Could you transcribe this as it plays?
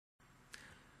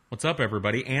What's up,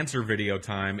 everybody? Answer video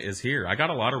time is here. I got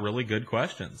a lot of really good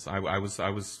questions. I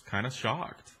was kind of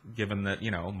shocked, given that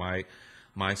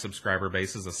my subscriber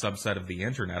base is a subset of the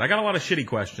internet. I got a lot of shitty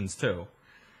questions too,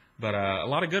 but a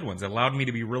lot of good ones. It allowed me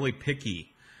to be really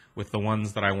picky with the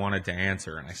ones that I wanted to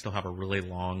answer, and I still have a really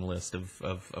long list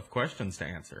of questions to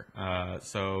answer.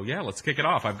 So yeah, let's kick it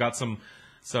off. I've got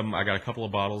I got a couple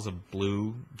of bottles of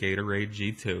blue Gatorade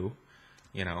G2.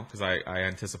 Because I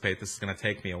anticipate this is going to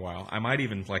take me a while. I might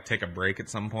even take a break at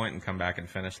some point and come back and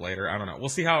finish later. I don't know. We'll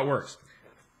see how it works.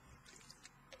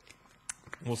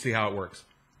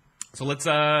 So let's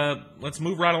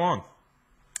move right along.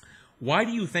 Why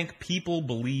do you think people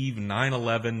believe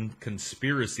 9/11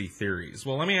 conspiracy theories?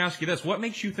 Well, let me ask you this. What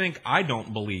makes you think I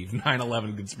don't believe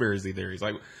 9/11 conspiracy theories?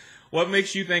 What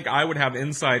makes you think I would have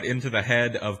insight into the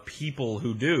head of people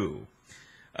who do?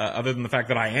 Other than the fact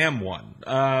that I am one.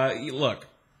 Look,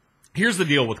 here's the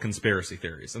deal with conspiracy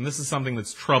theories, and this is something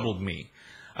that's troubled me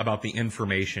about the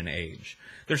information age.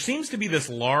 There seems to be this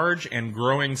large and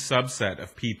growing subset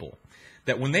of people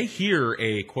that when they hear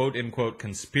a quote-unquote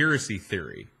conspiracy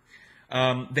theory,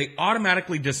 they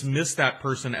automatically dismiss that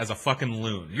person as a fucking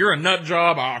loon. You're a nut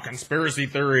job, conspiracy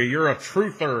theory, you're a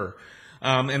truther.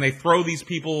 And they throw these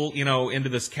people, into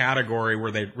this category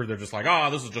where they're just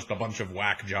like, this is just a bunch of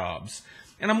whack jobs.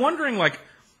 And I'm wondering,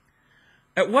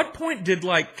 at what point did,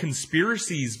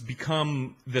 conspiracies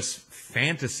become this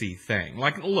fantasy thing?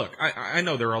 Look, I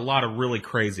know there are a lot of really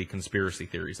crazy conspiracy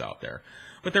theories out there.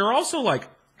 But there are also,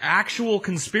 actual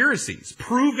conspiracies,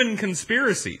 proven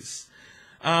conspiracies.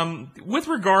 With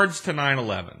regards to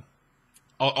 9/11,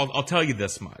 I'll tell you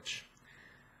this much.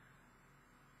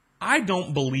 I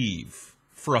don't believe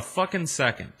for a fucking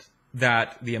second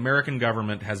that the American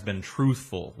government has been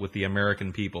truthful with the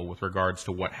American people with regards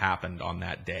to what happened on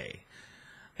that day.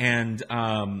 And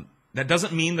that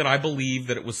doesn't mean that I believe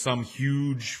that it was some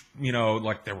huge,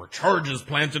 there were charges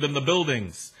planted in the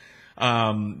buildings.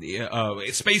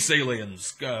 Space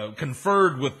aliens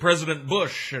conferred with President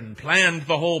Bush and planned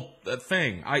the whole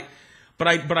thing. But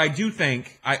I do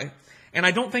think, and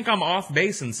I don't think I'm off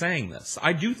base in saying this.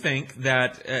 I do think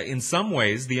that in some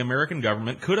ways the American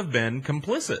government could have been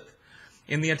complicit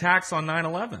in the attacks on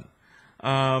 9/11.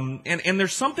 And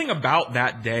there's something about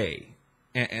that day,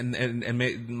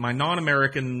 and my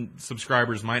non-American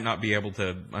subscribers might not be able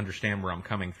to understand where I'm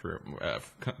coming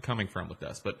from with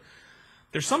this, but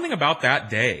there's something about that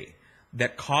day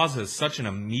that causes such an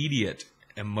immediate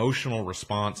emotional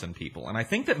response in people. And I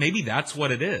think that maybe that's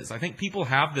what it is. I think people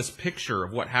have this picture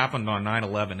of what happened on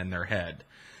 9/11 in their head.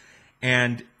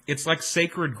 And it's like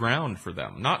sacred ground for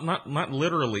them. Not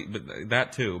literally, but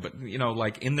that too. But,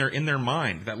 in their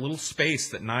mind, that little space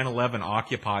that 9/11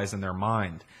 occupies in their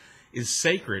mind is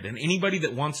sacred. And anybody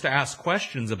that wants to ask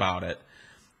questions about it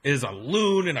is a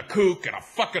loon and a kook and a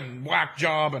fucking whack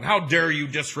job. And how dare you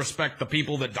disrespect the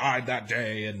people that died that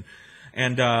day?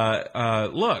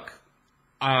 Look,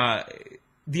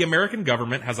 the American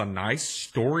government has a nice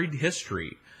storied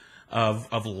history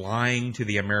of lying to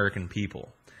the American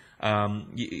people.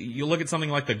 You look at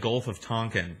something like the Gulf of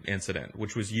Tonkin incident,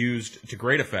 which was used to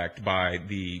great effect by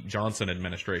the Johnson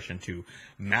administration to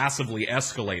massively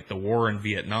escalate the war in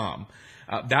Vietnam.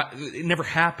 It never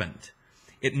happened.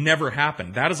 It never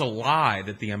happened. That is a lie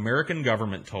that the American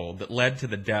government told that led to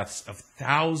the deaths of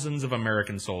thousands of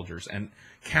American soldiers and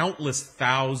countless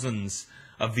thousands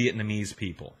of Vietnamese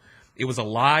people. It was a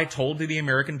lie told to the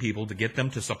American people to get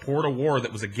them to support a war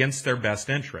that was against their best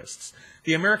interests.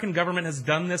 The American government has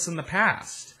done this in the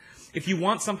past. If you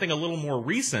want something a little more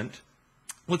recent,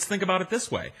 let's think about it this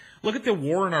way. Look at the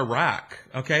war in Iraq,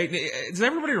 okay? Does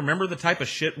everybody remember the type of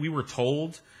shit we were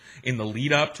told in the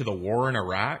lead up to the war in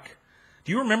Iraq?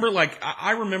 Do you remember,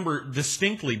 I remember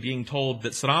distinctly being told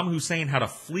that Saddam Hussein had a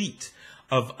fleet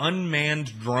of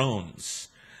unmanned drones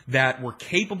that were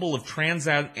capable of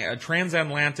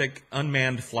transatlantic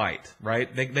unmanned flight,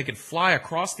 right? They could fly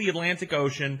across the Atlantic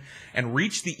Ocean and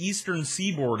reach the eastern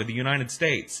seaboard of the United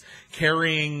States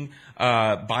carrying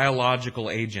biological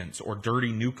agents or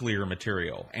dirty nuclear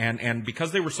material. And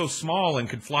because they were so small and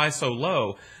could fly so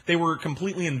low, they were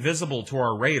completely invisible to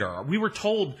our radar. We were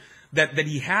told that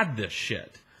he had this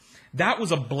shit. That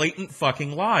was a blatant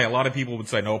fucking lie. A lot of people would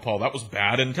say, no, Paul, that was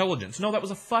bad intelligence. No, that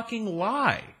was a fucking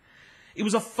lie. It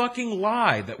was a fucking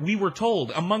lie that we were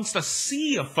told amongst a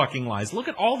sea of fucking lies. Look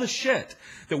at all the shit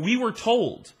that we were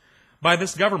told by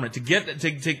this government to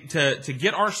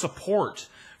get our support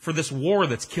for this war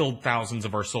that's killed thousands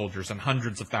of our soldiers and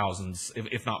hundreds of thousands,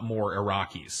 if not more,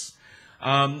 Iraqis.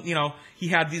 He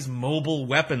had these mobile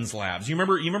weapons labs. You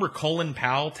remember Colin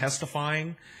Powell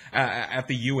testifying at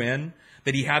the UN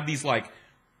that he had these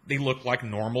they look like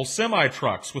normal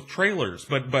semi-trucks with trailers,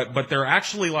 but they're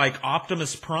actually like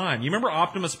Optimus Prime. You remember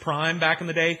Optimus Prime back in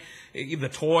the day? The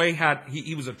toy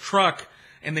he was a truck,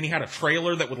 and then he had a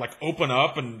trailer that would like open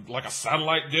up and like a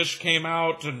satellite dish came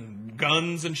out and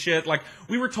guns and shit. Like,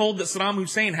 we were told that Saddam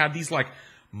Hussein had these like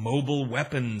mobile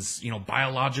weapons,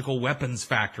 biological weapons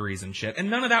factories and shit, and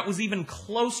none of that was even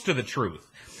close to the truth.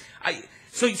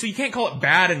 So you can't call it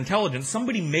bad intelligence.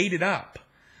 Somebody made it up.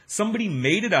 Somebody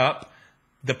made it up.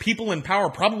 The people in power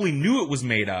probably knew it was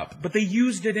made up, but they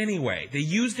used it anyway. They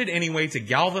used it anyway to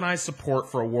galvanize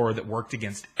support for a war that worked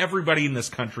against everybody in this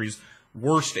country's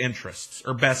worst interests,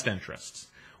 or best interests.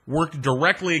 Worked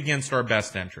directly against our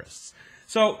best interests.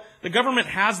 So the government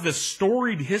has this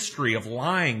storied history of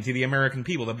lying to the American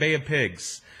people. The Bay of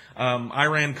Pigs,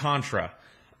 Iran-Contra.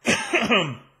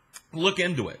 Look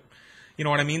into it. You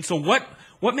know what I mean? So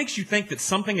what makes you think that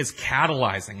something is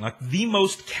catalyzing, like the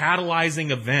most catalyzing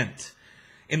event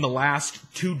in the last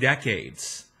 2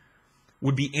 decades,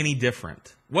 would be any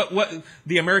different? What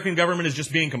the American government is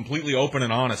just being completely open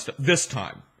and honest this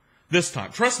time. This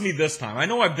time. Trust me, this time. I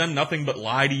know I've done nothing but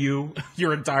lie to you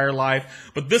your entire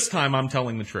life, but this time I'm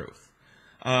telling the truth.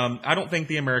 I don't think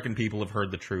the American people have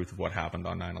heard the truth of what happened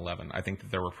on 9/11. I think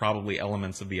that there were probably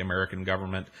elements of the American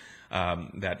government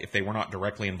that, if they were not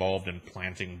directly involved in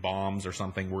planting bombs or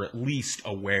something, were at least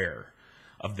aware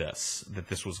of this, that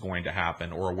this was going to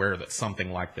happen, or aware that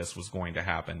something like this was going to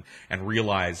happen, and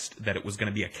realized that it was going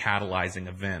to be a catalyzing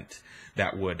event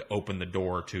that would open the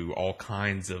door to all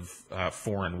kinds of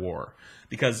foreign war.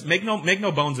 Because make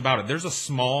no bones about it, there's a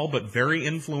small but very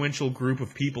influential group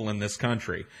of people in this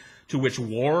country to which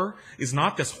war is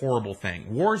not this horrible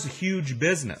thing. War is a huge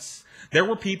business. There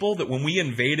were people that when we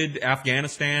invaded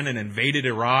Afghanistan and invaded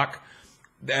Iraq,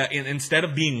 instead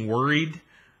of being worried,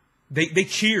 they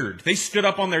cheered. They stood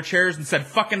up on their chairs and said,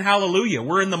 "Fucking hallelujah,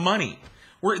 we're in the money.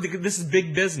 This is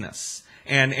big business."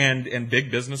 And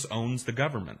big business owns the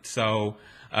government. So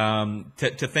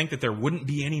to think that there wouldn't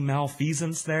be any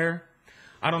malfeasance there,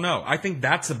 I don't know. I think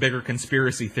that's a bigger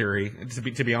conspiracy theory,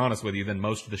 to be honest with you, than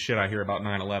most of the shit I hear about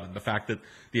 9/11. The fact that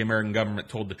the American government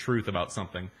told the truth about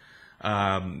something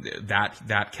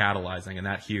that catalyzing and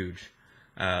that huge.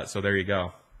 So there you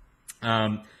go.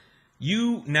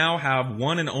 You now have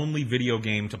one and only video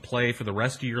game to play for the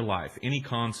rest of your life, any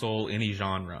console, any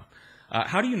genre.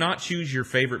 How do you not choose your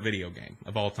favorite video game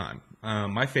of all time?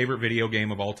 My favorite video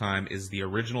game of all time is the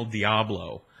original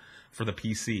Diablo for the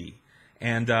PC.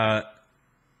 And,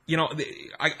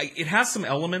 it has some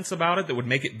elements about it that would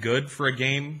make it good for a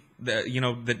game that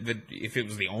if it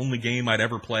was the only game I'd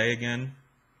ever play again.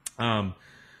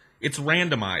 It's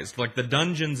randomized, like the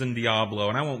dungeons in Diablo,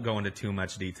 and I won't go into too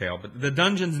much detail, but the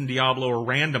dungeons in Diablo are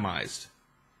randomized.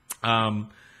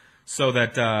 So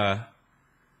that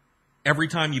every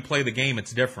time you play the game,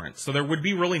 it's different. So there would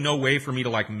be really no way for me to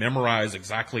like memorize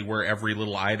exactly where every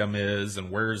little item is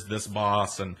and where's this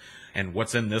boss and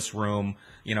what's in this room.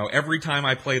 Every time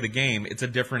I play the game, it's a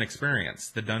different experience.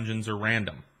 The dungeons are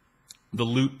random. The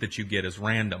loot that you get is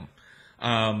random.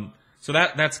 So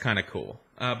that's kind of cool.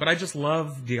 But I just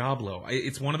love Diablo.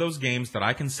 It's one of those games that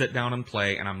I can sit down and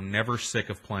play, and I'm never sick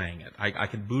of playing it. I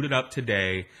can boot it up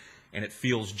today, and it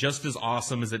feels just as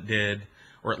awesome as it did,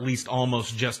 or at least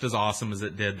almost just as awesome as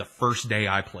it did the first day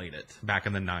I played it back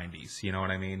in the 90s. You know what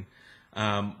I mean?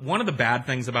 One of the bad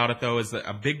things about it, though, is that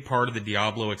a big part of the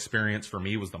Diablo experience for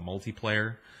me was the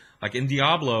multiplayer. Like in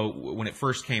Diablo, when it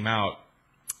first came out,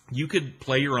 you could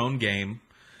play your own game,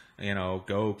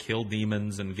 go kill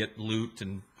demons and get loot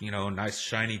and, a nice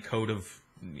shiny coat of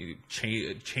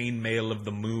chainmail of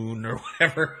the moon or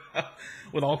whatever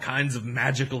with all kinds of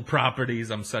magical properties.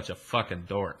 I'm such a fucking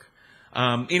dork.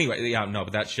 Anyway, yeah, no,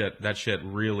 but that shit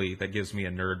really, that gives me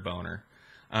a nerd boner.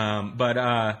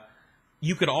 But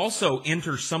you could also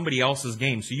enter somebody else's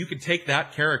game. So you could take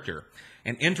that character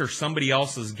and enter somebody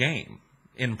else's game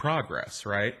in progress,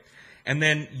 right? And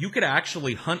then you could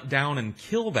actually hunt down and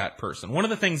kill that person. One of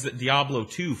the things that Diablo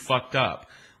 2 fucked up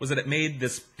was that it made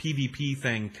this PvP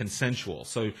thing consensual.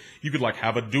 So you could like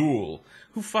have a duel.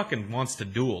 Who fucking wants to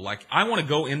duel? Like, I want to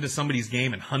go into somebody's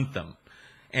game and hunt them.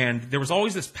 And there was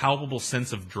always this palpable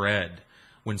sense of dread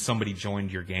when somebody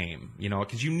joined your game,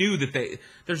 because you knew that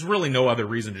there's really no other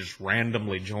reason to just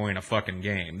randomly join a fucking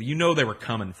game. They were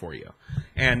coming for you.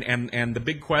 And the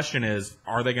big question is,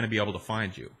 are they going to be able to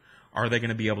find you? Are they going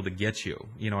to be able to get you?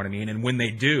 You know what I mean? And when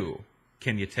they do,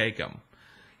 can you take them?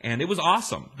 And it was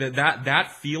awesome.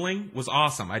 That feeling was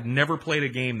awesome. I'd never played a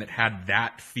game that had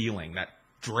that feeling, that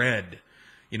dread,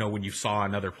 when you saw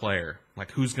another player.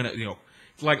 Like, who's going to,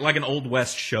 like an Old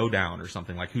West showdown or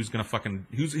something. Like, who's going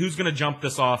to jump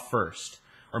this off first?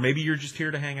 Or maybe you're just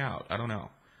here to hang out. I don't know.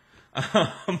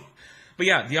 But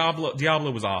yeah,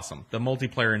 Diablo was awesome. The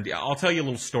multiplayer I'll tell you a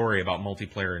little story about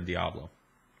multiplayer in Diablo.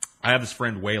 I have this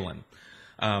friend Waylon,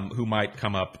 who might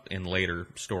come up in later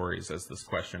stories as this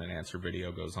question and answer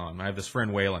video goes on. I have this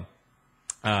friend Waylon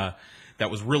that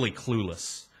was really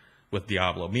clueless with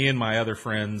Diablo. Me and my other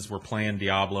friends were playing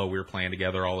Diablo. We were playing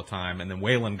together all the time. And then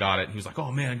Waylon got it. And he was like,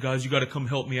 oh, man, guys, you got to come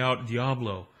help me out in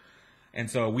Diablo. And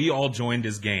so we all joined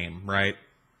his game, right?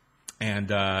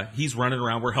 And he's running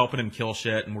around. We're helping him kill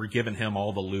shit, and we're giving him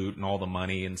all the loot and all the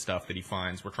money and stuff that he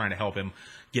finds. We're trying to help him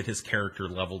get his character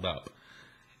leveled up.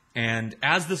 And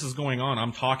as this is going on,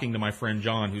 I'm talking to my friend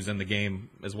John, who's in the game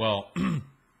as well,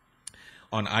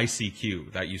 on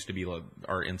ICQ. That used to be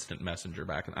our instant messenger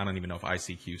back. I don't even know if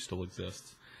ICQ still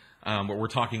exists. But we're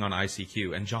talking on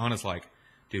ICQ. And John is like,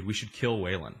 dude, we should kill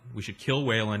Waylon. We should kill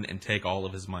Waylon and take all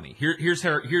of his money. Here's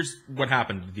what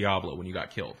happened to Diablo when you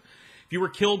got killed. If you were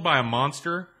killed by a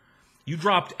monster, you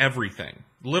dropped everything.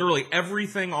 Literally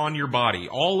everything on your body.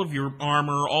 All of your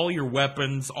armor, all your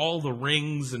weapons, all the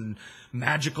rings and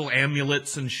magical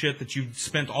amulets and shit that you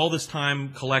spent all this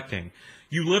time collecting.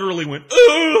 You literally went,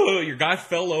 ugh! Your guy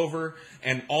fell over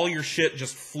and all your shit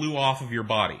just flew off of your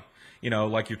body. You know,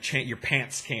 like your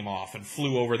pants came off and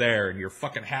flew over there, and your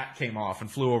fucking hat came off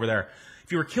and flew over there.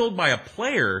 If you were killed by a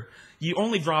player, you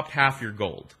only dropped half your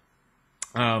gold.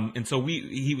 And so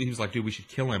he was like, dude, we should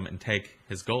kill him and take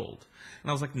his gold. And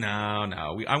I was like, no,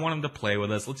 I want him to play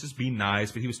with us. Let's just be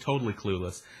nice. But he was totally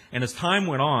clueless. And as time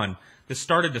went on, this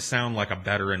started to sound like a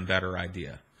better and better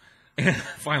idea. And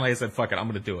finally I said, fuck it, I'm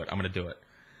going to do it.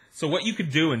 So what you could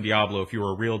do in Diablo if you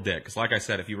were a real dick, because like I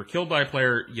said, if you were killed by a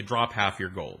player, you drop half your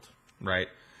gold, right?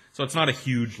 So it's not a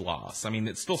huge loss. I mean,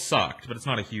 it still sucked, but it's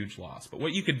not a huge loss. But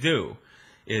what you could do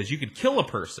is you could kill a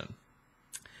person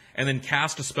and then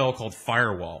cast a spell called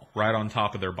Firewall right on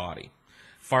top of their body.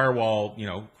 Firewall,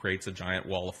 creates a giant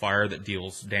wall of fire that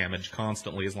deals damage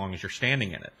constantly as long as you're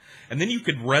standing in it. And then you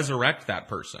could resurrect that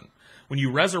person. When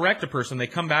you resurrect a person, they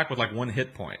come back with like 1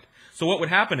 hit point. So what would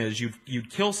happen is you'd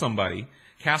kill somebody,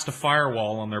 cast a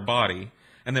firewall on their body,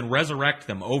 and then resurrect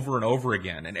them over and over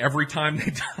again. And every time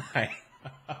they die,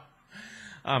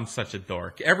 I'm such a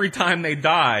dork. Every time they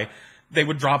die, they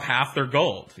would drop half their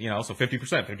gold, so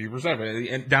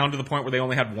 50%, and down to the point where they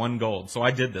only had 1 gold. So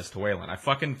I did this to Waylon. I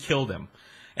fucking killed him,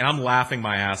 and I'm laughing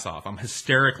my ass off. I'm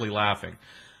hysterically laughing,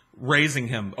 raising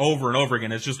him over and over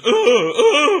again. It's just,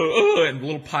 and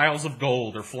little piles of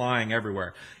gold are flying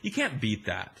everywhere. You can't beat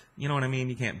that. You know what I mean?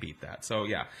 You can't beat that. So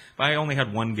yeah, if I only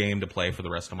had 1 game to play for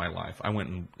the rest of my life, I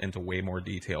went into way more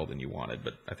detail than you wanted,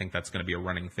 but I think that's going to be a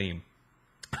running theme.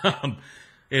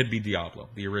 It'd be Diablo,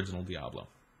 the original Diablo.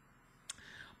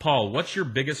 Paul, what's your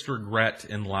biggest regret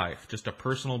in life? Just a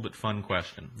personal but fun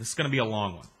question. This is going to be a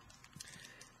long one.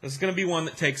 This is going to be one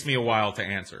that takes me a while to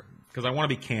answer, because I want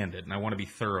to be candid and I want to be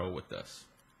thorough with this.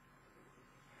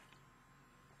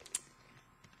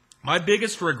 My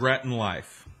biggest regret in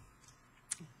life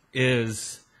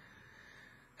is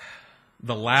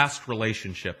the last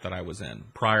relationship that I was in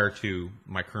prior to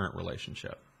my current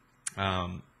relationship.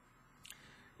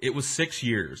 It was 6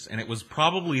 years, and it was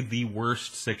probably the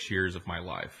worst 6 years of my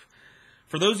life.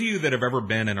 For those of you that have ever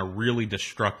been in a really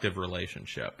destructive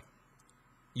relationship,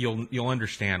 you'll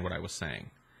understand what I was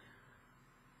saying.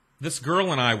 This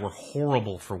girl and I were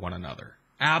horrible for one another.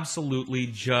 Absolutely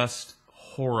just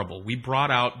horrible. We brought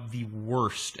out the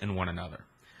worst in one another.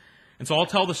 And so I'll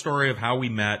tell the story of how we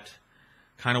met,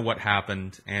 kind of what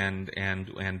happened, and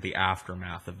the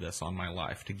aftermath of this on my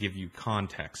life to give you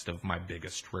context of my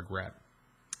biggest regret.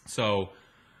 So,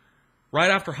 right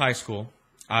after high school,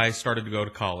 I started to go to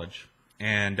college,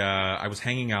 and I was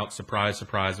hanging out, surprise,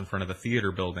 surprise, in front of the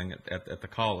theater building at the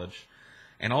college,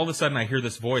 and all of a sudden I hear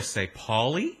this voice say,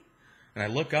 "Paulie?" And I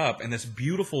look up, and this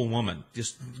beautiful woman,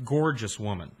 just gorgeous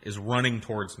woman, is running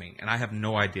towards me, and I have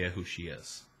no idea who she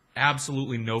is.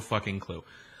 Absolutely no fucking clue.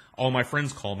 All my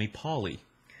friends call me Paulie.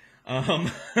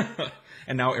 And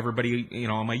now everybody,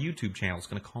 on my YouTube channel is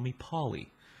going to call me Paulie.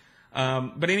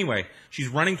 But anyway, she's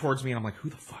running towards me, and I'm like, who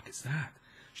the fuck is that?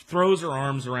 She throws her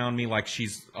arms around me like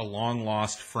she's a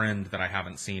long-lost friend that I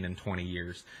haven't seen in 20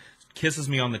 years. Kisses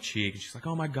me on the cheek, and she's like,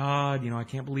 oh my God, I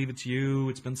can't believe it's you.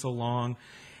 It's been so long.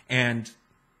 And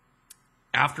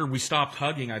after we stopped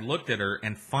hugging, I looked at her,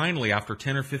 and finally, after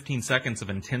 10 or 15 seconds of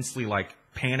intensely,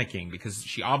 panicking, because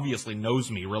she obviously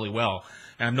knows me really well,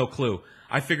 and I have no clue,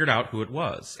 I figured out who it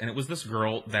was. And it was this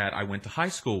girl that I went to high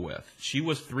school with. She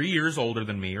was 3 years older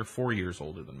than me, or 4 years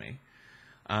older than me.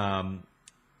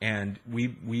 And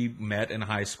we met in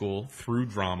high school through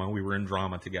drama. We were in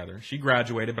drama together. She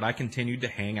graduated, but I continued to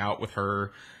hang out with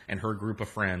her and her group of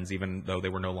friends, even though they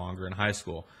were no longer in high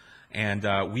school.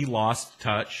 And we lost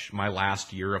touch my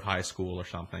last year of high school or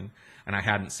something, and I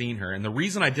hadn't seen her. And the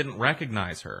reason I didn't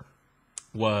recognize her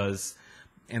was,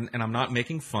 and I'm not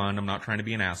making fun, I'm not trying to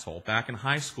be an asshole. Back in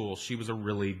high school, she was a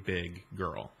really big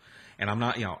girl. And I'm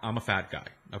not, I'm a fat guy,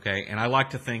 okay? And I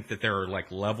like to think that there are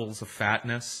like levels of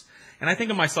fatness. And I think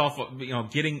of myself,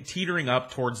 teetering up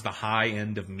towards the high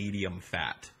end of medium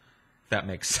fat, if that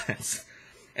makes sense.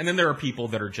 And then there are people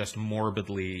that are just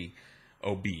morbidly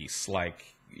obese, like,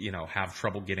 have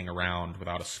trouble getting around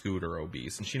without a scooter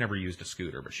obese. And she never used a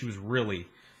scooter, but she was really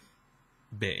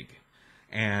big.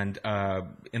 And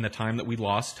in the time that we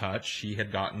lost touch, she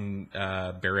had gotten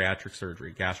bariatric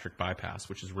surgery, gastric bypass,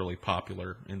 which is really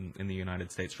popular in the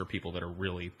United States for people that are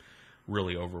really,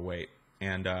 really overweight.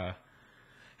 And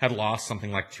had lost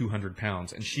something like 200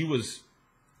 pounds. And she was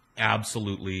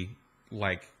absolutely,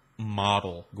 like,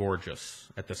 model gorgeous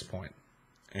at this point.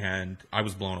 And I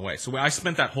was blown away. So I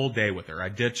spent that whole day with her. I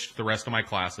ditched the rest of my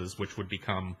classes, which would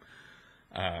become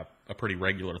a pretty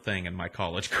regular thing in my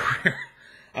college career.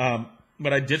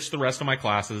 But I ditched the rest of my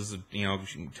classes,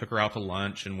 took her out to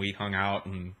lunch, and we hung out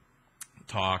and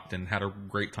talked and had a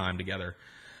great time together.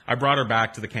 I brought her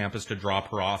back to the campus to drop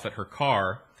her off at her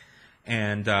car,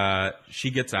 and she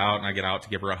gets out, and I get out to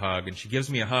give her a hug, and she gives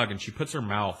me a hug, and she puts her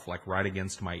mouth, like, right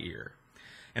against my ear.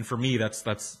 And for me, that's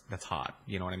hot,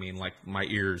 you know what I mean? Like, my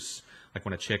ears, like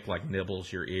when a chick, like,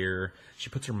 nibbles your ear,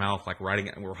 she puts her mouth, like, right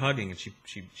against, and we're hugging, and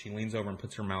she leans over and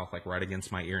puts her mouth, like, right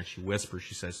against my ear, and she whispers,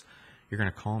 she says, "You're going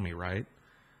to call me, right?"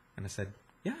 And I said,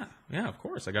 yeah, of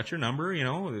course. I got your number,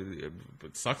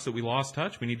 It sucks that we lost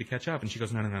touch. We need to catch up. And she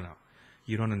goes, no.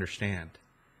 You don't understand.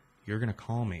 You're going to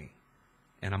call me,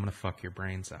 and I'm going to fuck your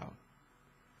brains out.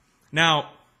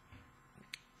 Now,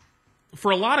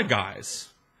 for a lot of guys,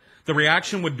 the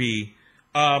reaction would be,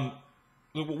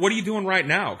 what are you doing right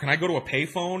now? Can I go to a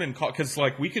payphone and call? Because,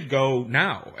 like, we could go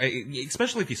now,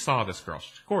 especially if you saw this girl.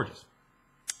 She's gorgeous.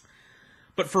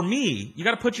 But for me, you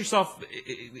got to put yourself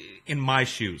in my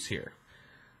shoes here.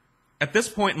 At this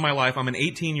point in my life, I'm an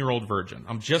 18-year-old virgin.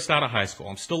 I'm just out of high school.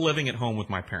 I'm still living at home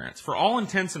with my parents. For all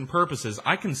intents and purposes,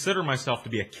 I consider myself to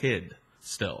be a kid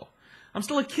still. I'm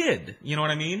still a kid. You know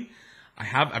what I mean?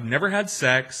 I've never had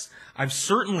sex. I've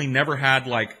certainly never had,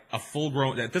 like, a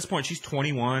full-grown... At this point, she's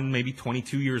 21, maybe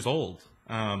 22 years old.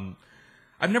 I've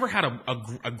never had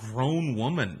a grown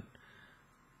woman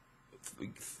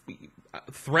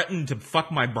threatened to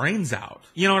fuck my brains out.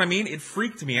 You know what I mean? It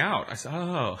freaked me out. I said,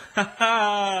 oh.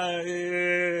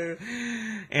 Yeah.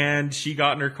 And she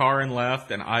got in her car and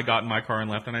left, and I got in my car and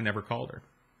left, and I never called her.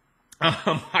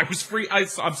 I was free.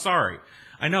 I'm sorry.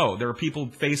 I know, there are people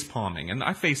face-palming, and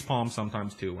I face-palm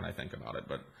sometimes too when I think about it,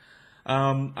 but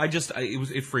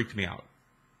it freaked me out.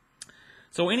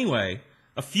 So anyway,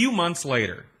 a few months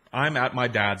later,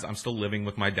 I'm still living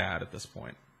with my dad at this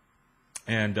point.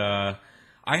 And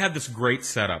I had this great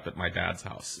setup at my dad's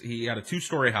house. He had a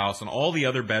 2-story house, and all the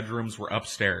other bedrooms were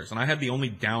upstairs. And I had the only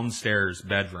downstairs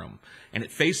bedroom, and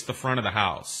it faced the front of the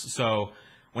house. So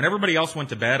when everybody else went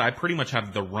to bed, I pretty much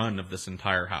had the run of this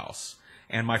entire house.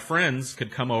 And my friends could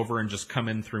come over and just come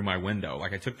in through my window.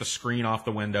 Like, I took the screen off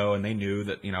the window, and they knew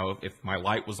that, if my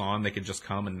light was on, they could just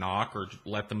come and knock or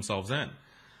let themselves in.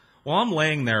 Well, I'm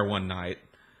laying there one night,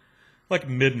 like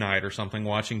midnight or something,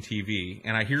 watching TV,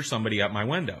 and I hear somebody at my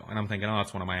window, and I'm thinking, oh,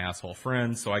 it's one of my asshole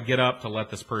friends. So I get up to let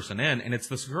this person in, and it's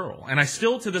this girl. And I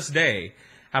still, to this day,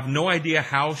 have no idea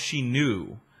how she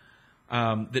knew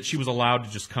that she was allowed to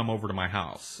just come over to my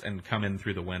house and come in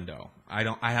through the window.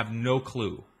 I have no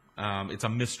clue. It's a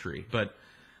mystery, but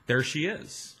there she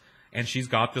is. And she's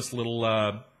got this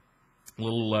little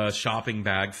shopping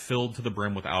bag filled to the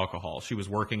brim with alcohol. She was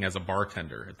working as a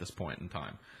bartender at this point in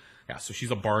time. Yeah, so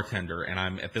she's a bartender,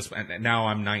 and now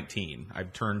I'm 19.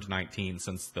 I've turned 19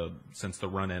 since the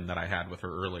run-in that I had with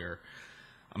her earlier.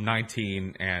 I'm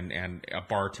 19, and a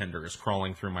bartender is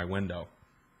crawling through my window.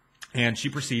 And she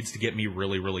proceeds to get me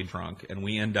really, really drunk, and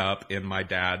we end up in my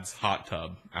dad's hot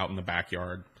tub out in the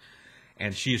backyard.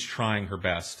 And she is trying her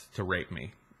best to rape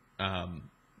me,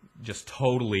 just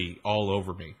totally all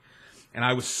over me. And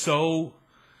I was so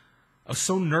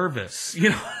nervous,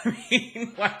 you know what I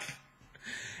mean?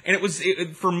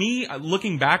 And for me,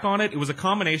 looking back on it, it was a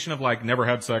combination of, like, never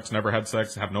had sex,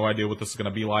 have no idea what this is going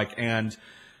to be like, and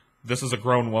this is a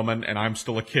grown woman, and I'm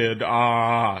still a kid.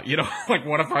 Like,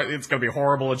 what if it's going to be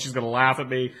horrible, and she's going to laugh at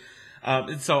me?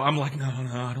 And so I'm like, no,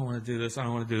 I don't want to do this.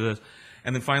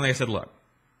 And then finally I said, look,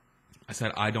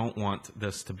 I don't want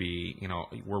this to be,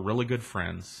 we're really good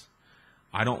friends.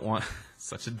 I don't want,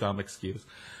 such a dumb excuse.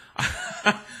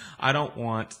 I don't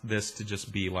want this to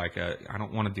just be like I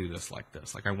don't want to do this like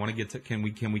this. Like, I want to can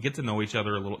we get to know each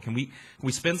other a little? Can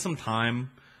we spend some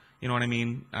time, You know what I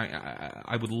mean?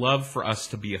 I would love for us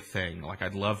to be a thing. Like,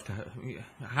 I'd love to,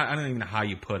 I don't even know how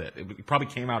you put it. It probably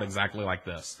came out exactly like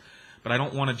this. But I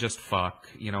don't want to just fuck,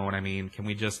 you know what I mean? Can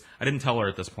we just, I didn't tell her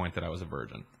at this point that I was a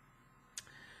virgin.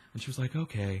 And she was like,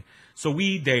 okay. So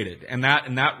we dated, and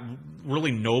that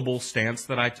really noble stance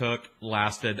that I took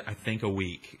lasted, I think, a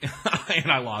week.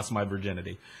 And I lost my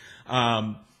virginity.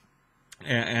 For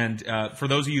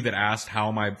those of you that asked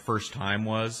how my first time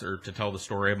was, or to tell the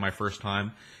story of my first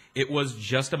time, it was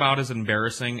just about as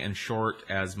embarrassing and short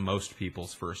as most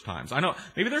people's first times. I know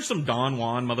maybe there's some Don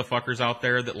Juan motherfuckers out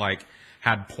there that like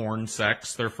had porn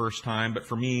sex their first time, but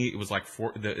for me it was like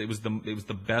it was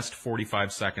the best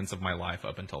 45 seconds of my life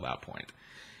up until that point.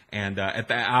 And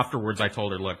afterwards, I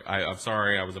told her, "Look, I'm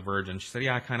sorry, I was a virgin." She said,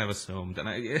 "Yeah, I kind of assumed." And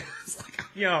it's like,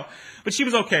 you know, but she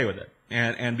was okay with it.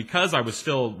 And because I was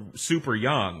still super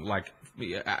young, like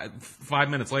 5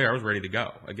 minutes later, I was ready to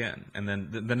go again. And then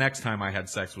the next time I had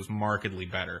sex was markedly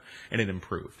better, and it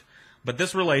improved. But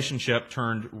this relationship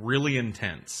turned really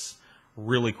intense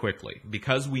really quickly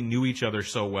because we knew each other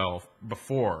so well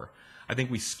before. I think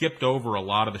we skipped over a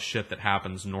lot of the shit that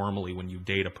happens normally when you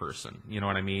date a person. You know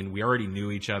what I mean? We already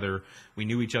knew each other. We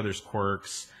knew each other's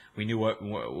quirks. We knew what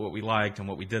we liked and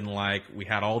what we didn't like. We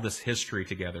had all this history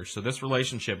together. So this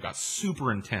relationship got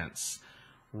super intense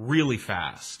really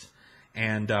fast.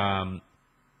 And,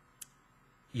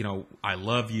 you know, I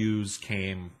love yous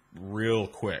came real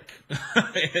quick.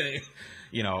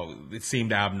 You know, it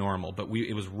seemed abnormal, but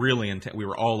it was really intense. We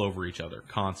were all over each other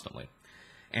constantly.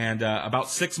 And about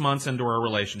 6 months into our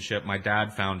relationship, my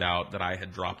dad found out that I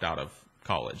had dropped out of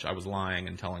college. I was lying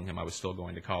and telling him I was still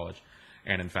going to college.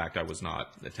 And in fact, I was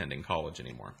not attending college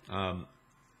anymore.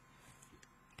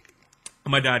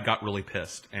 My dad got really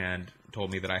pissed and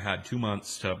told me that I had 2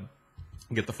 months to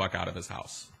get the fuck out of his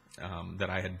house. That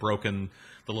I had broken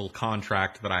the little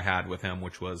contract that I had with him,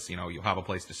 which was, you know, you'll have a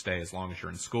place to stay as long as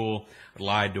you're in school. I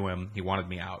lied to him. He wanted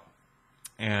me out.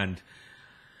 And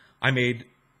I made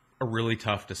a really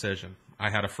tough decision. I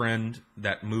had a friend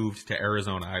that moved to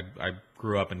Arizona. I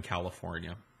grew up in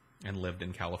California and lived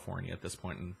in California at this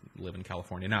point and live in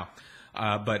California now.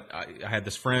 But I had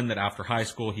this friend that after high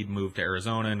school, he'd moved to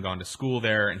Arizona and gone to school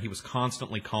there, and he was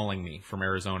constantly calling me from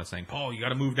Arizona saying, "Paul, you got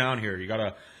to move down here. You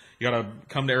got to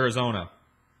come to Arizona.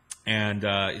 And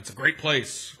it's a great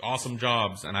place, awesome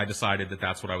jobs." And I decided that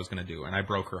that's what I was going to do, and I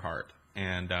broke her heart.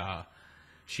 And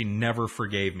she never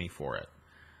forgave me for it.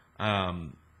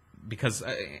 Because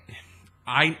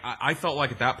I felt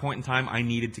like at that point in time, I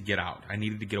needed to get out. I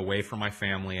needed to get away from my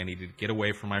family. I needed to get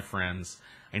away from my friends.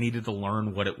 I needed to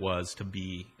learn what it was to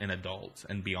be an adult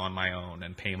and be on my own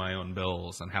and pay my own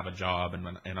bills and have a job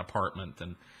and an apartment.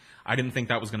 And I didn't think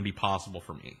that was going to be possible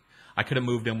for me. I could have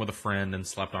moved in with a friend and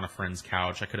slept on a friend's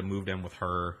couch. I could have moved in with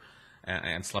her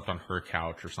and slept on her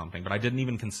couch or something. But I didn't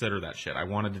even consider that shit. I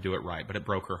wanted to do it right, but it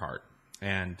broke her heart.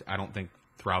 And I don't think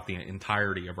throughout the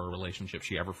entirety of our relationship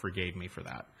she ever forgave me for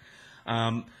that.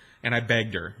 And I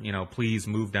begged her, you know, please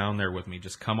move down there with me.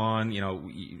 Just come on. You know,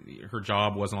 her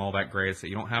job wasn't all that great. I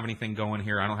said, you don't have anything going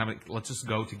here. I don't have any. Let's just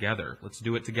go together. Let's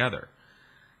do it together.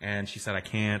 And she said, I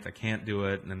can't do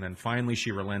it. And then finally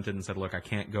she relented and said, look, I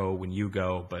can't go when you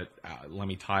go, but let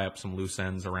me tie up some loose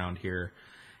ends around here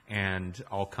and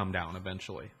I'll come down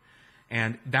eventually.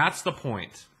 And that's the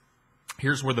point.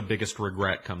 Here's where the biggest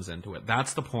regret comes into it.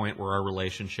 That's the point where our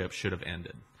relationship should have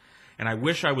ended. And I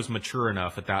wish I was mature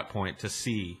enough at that point to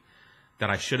see that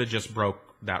I should have just broke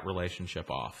that relationship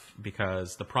off,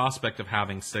 because the prospect of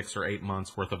having 6 or 8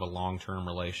 months worth of a long-term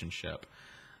relationship,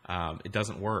 it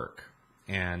doesn't work.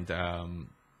 And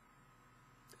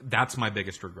that's my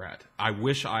biggest regret. I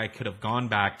wish I could have gone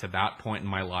back to that point in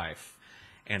my life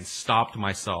and stopped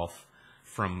myself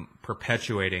from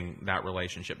perpetuating that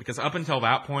relationship. Because up until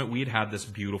that point, we'd had this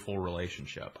beautiful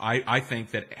relationship. I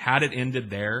think that had it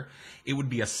ended there, it would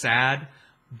be a sad,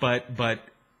 but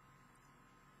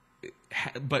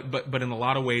in a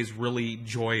lot of ways, really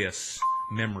joyous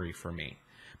memory for me.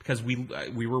 Because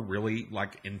we were really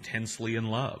like intensely in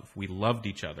love. We loved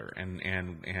each other and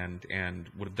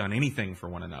would have done anything for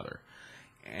one another.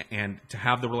 And to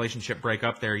have the relationship break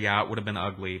up there, yeah, it would have been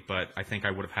ugly, but I think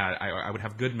I would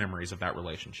have good memories of that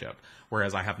relationship,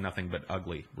 whereas I have nothing but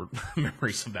ugly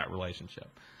memories of that relationship.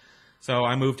 So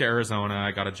I moved to Arizona,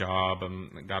 I got a job,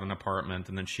 and got an apartment,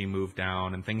 and then she moved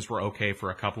down, and things were okay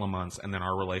for a couple of months, and then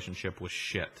our relationship was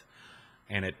shit.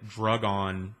 And it drug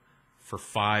on for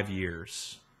 5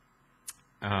 years.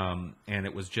 And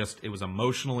it was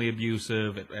emotionally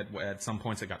abusive. At some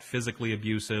points it got physically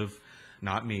abusive.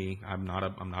 Not me. I'm not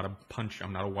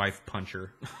a wife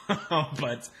puncher.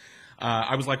 But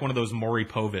I was like one of those Maury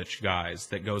Povich guys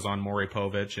that goes on Maury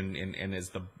Povich and is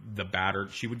the batter.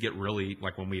 She would get really,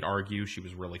 like when we'd argue, she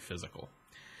was really physical.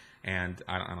 And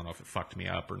I don't know if it fucked me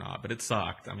up or not, but it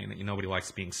sucked. I mean, nobody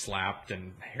likes being slapped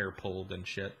and hair pulled and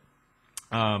shit.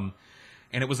 And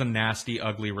it was a nasty,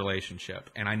 ugly relationship.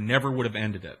 And I never would have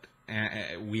ended it.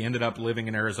 And we ended up living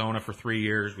in Arizona for 3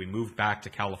 years. We moved back to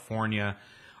California.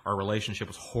 Our relationship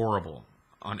was horrible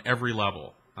on every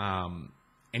level.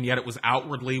 And yet it was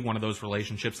outwardly one of those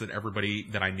relationships that everybody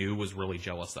that I knew was really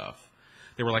jealous of.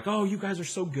 They were like, oh, you guys are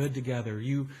so good together.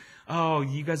 You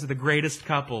guys are the greatest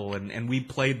couple. And we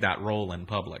played that role in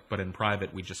public. But in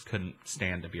private, we just couldn't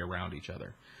stand to be around each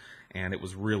other. And it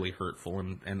was really hurtful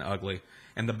and ugly.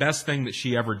 And the best thing that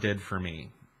she ever did for me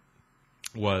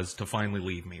was to finally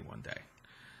leave me one day.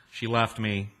 She left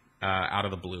me out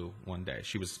of the blue one day.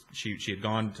 She had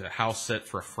gone to house sit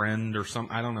for a friend or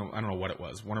something. I don't know what it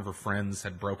was. One of her friends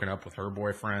had broken up with her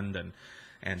boyfriend,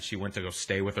 and she went to go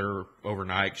stay with her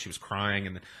overnight. She was crying,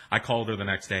 and I called her the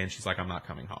next day, and she's like, I'm not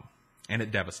coming home. And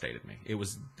it devastated me. It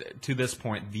was, to this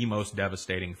point, the most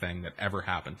devastating thing that ever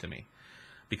happened to me,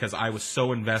 because I was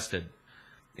so invested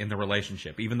in the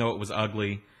relationship. Even though it was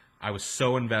ugly, I was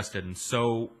so invested and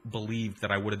so believed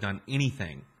that I would have done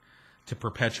anything to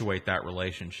perpetuate that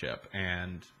relationship.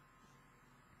 And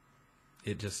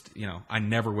it just, I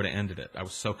never would have ended it. I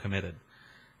was so committed.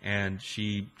 And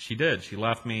she did. She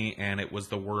left me, and it was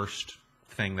the worst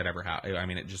thing that ever happened. I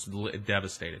mean, it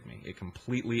devastated me. It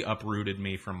completely uprooted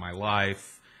me from my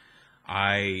life.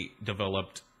 I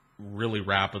developed really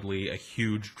rapidly a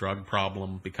huge drug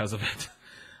problem because of it.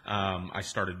 I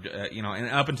started, and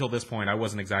up until this point, I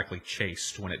wasn't exactly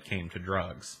chaste when it came to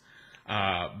drugs.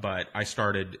 But I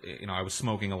started, I was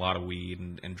smoking a lot of weed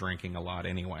and drinking a lot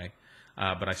anyway.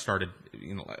 But I started,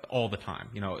 all the time,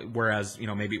 whereas,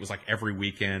 maybe it was like every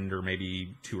weekend or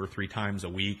maybe 2 or 3 times a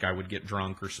week I would get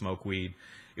drunk or smoke weed.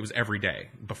 It was every day,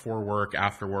 before work,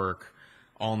 after work,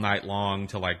 all night long,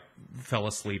 till I fell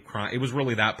asleep crying. It was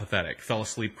really that pathetic. Fell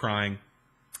asleep crying.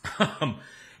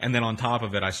 And then on top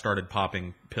of it, I started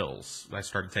popping pills. I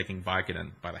started taking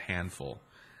Vicodin by the handful.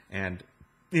 And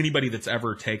anybody that's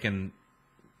ever taken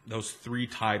those 3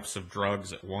 types of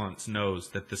drugs at once knows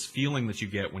that this feeling that you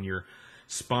get when you're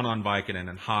spun on Vicodin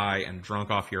and high and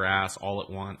drunk off your ass all at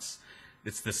once,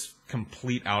 it's this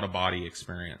complete out-of-body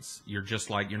experience. You're just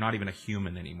like, you're not even a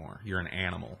human anymore. You're an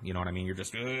animal. You know what I mean? You're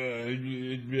just,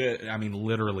 I mean,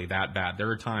 literally that bad. There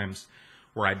are times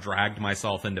where I dragged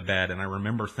myself into bed, and I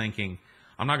remember thinking,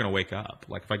 I'm not going to wake up.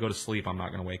 Like, if I go to sleep, I'm not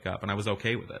going to wake up. And I was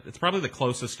okay with it. It's probably the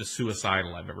closest to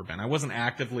suicidal I've ever been. I wasn't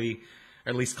actively, or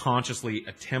at least consciously,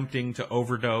 attempting to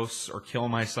overdose or kill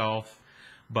myself,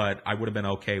 but I would have been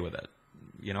okay with it,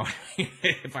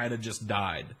 if I had just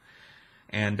died.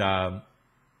 And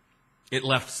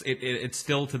it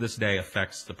still to this day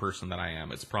affects the person that I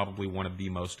am. It's probably one of the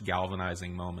most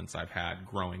galvanizing moments I've had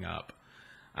growing up.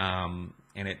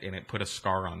 And it put a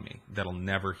scar on me that'll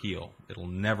never heal. It'll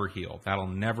never heal. That'll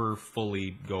never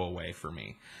fully go away for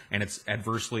me. And it's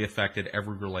adversely affected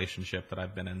every relationship that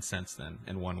I've been in since then,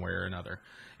 in one way or another.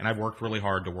 And I've worked really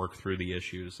hard to work through the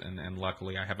issues, and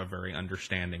luckily I have a very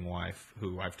understanding wife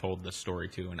who I've told this story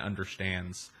to and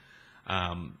understands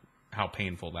how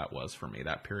painful that was for me,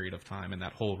 that period of time and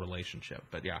that whole relationship.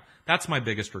 But yeah, that's my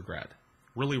biggest regret.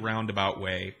 Really roundabout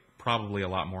way, probably a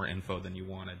lot more info than you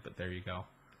wanted, but there you go.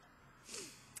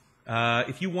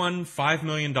 If you won $5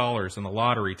 million in the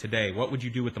lottery today, what would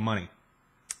you do with the money?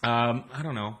 I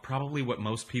don't know. Probably what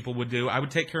most people would do. I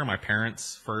would take care of my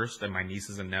parents first and my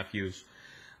nieces and nephews.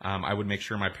 I would make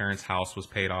sure my parents' house was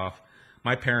paid off.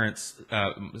 My parents,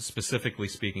 specifically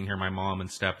speaking here, my mom and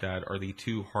stepdad, are the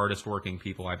 2 hardest working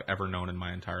people I've ever known in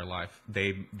my entire life.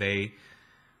 They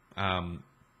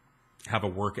have a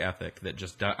work ethic that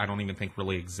just I don't even think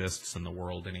really exists in the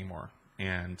world anymore.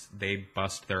 And they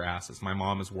bust their asses. My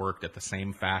mom has worked at the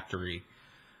same factory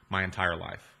my entire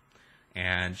life.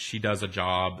 And she does a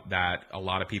job that a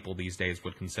lot of people these days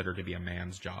would consider to be a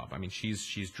man's job. I mean,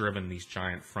 she's driven these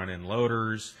giant front-end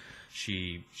loaders.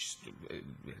 She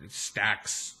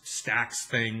stacks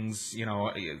things,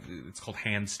 it's called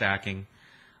hand stacking.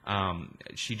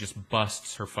 She just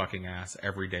busts her fucking ass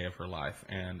every day of her life.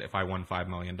 And if I won $5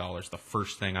 million, the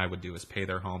first thing I would do is pay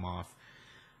their home off,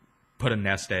 put a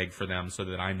nest egg for them so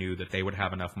that I knew that they would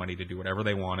have enough money to do whatever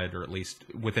they wanted, or at least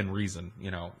within reason.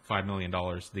 $5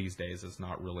 million these days is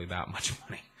not really that much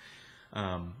money.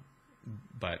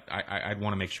 But I'd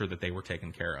want to make sure that they were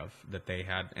taken care of, that they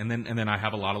had, and then I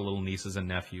have a lot of little nieces and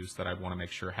nephews that I'd want to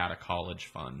make sure had a college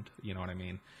fund, you know what I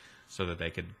mean? So that they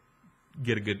could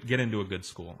get into a good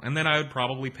school. And then I would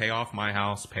probably pay off my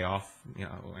house,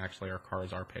 actually our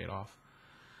cars are paid off.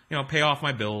 pay off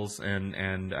my bills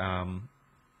and I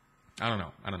don't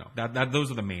know.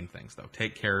 Those are the main things, though.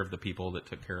 Take care of the people that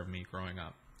took care of me growing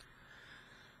up.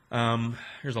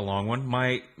 Here's a long one.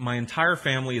 My entire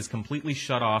family is completely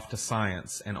shut off to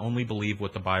science and only believe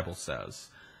what the Bible says.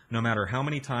 No matter how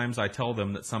many times I tell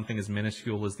them that something as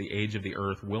minuscule as the age of the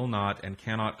earth will not and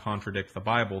cannot contradict the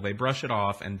Bible, they brush it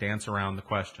off and dance around the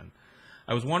question.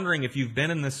 I was wondering if you've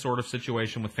been in this sort of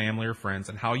situation with family or friends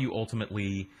and how you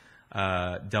ultimately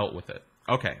dealt with it.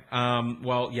 Okay.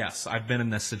 Well, yes, I've been in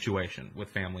this situation with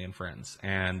family and friends,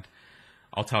 and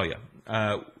I'll tell you.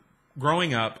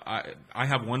 Growing up, I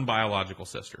have one biological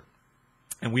sister,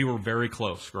 and we were very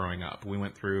close growing up. We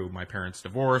went through my parents'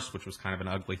 divorce, which was kind of an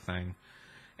ugly thing,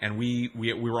 and we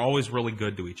were always really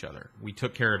good to each other. We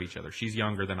took care of each other. She's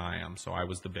younger than I am, so I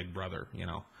was the big brother,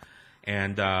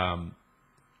 and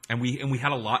we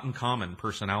had a lot in common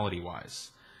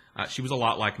personality-wise. She was a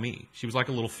lot like me. She was like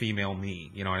a little female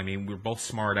me, you know what I mean? We were both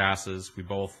smart asses. We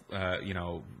both,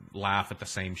 laugh at the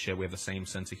same shit. We have the same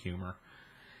sense of humor.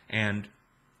 And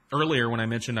earlier when I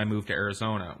mentioned I moved to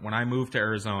Arizona, when I moved to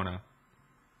Arizona,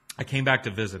 I came back to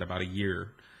visit about a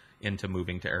year into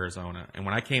moving to Arizona. And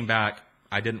when I came back,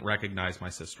 I didn't recognize my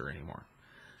sister anymore.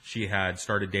 She had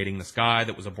started dating this guy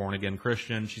that was a born-again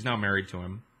Christian. She's now married to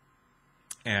him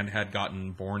and had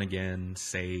gotten born again,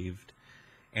 saved,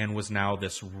 and was now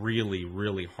this really,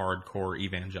 really hardcore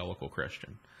evangelical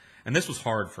Christian. And this was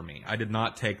hard for me. I did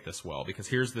not take this well, because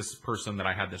here's this person that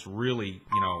I had this really,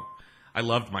 I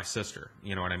loved my sister,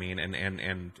 you know what I mean?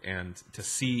 And to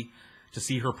see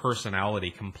her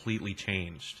personality completely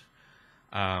changed.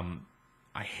 I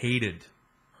hated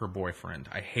her boyfriend.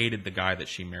 I hated the guy that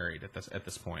she married at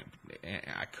this point.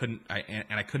 I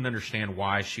couldn't understand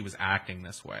why she was acting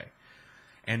this way.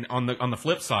 And on the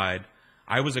flip side,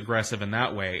 I was aggressive in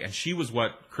that way, and she was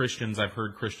what I've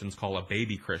heard Christians call a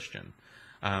baby Christian.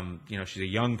 She's a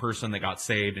young person that got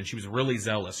saved, and she was really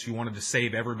zealous. She wanted to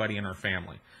save everybody in her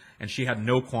family. And she had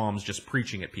no qualms just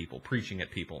preaching at people,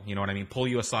 you know what I mean? Pull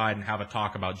you aside and have a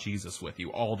talk about Jesus with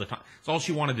you all the time. It's all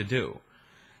she wanted to do.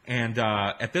 And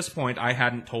at this point, I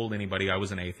hadn't told anybody I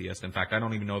was an atheist. In fact, I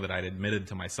don't even know that I'd admitted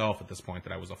to myself at this point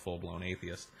that I was a full-blown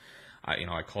atheist.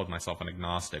 I called myself an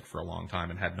agnostic for a long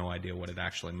time and had no idea what it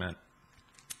actually meant.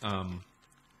 But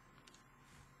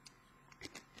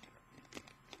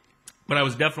I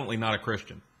was definitely not a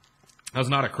Christian. I was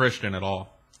not a Christian at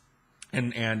all.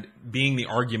 And being the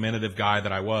argumentative guy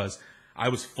that I was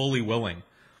fully willing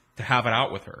to have it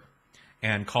out with her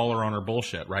and call her on her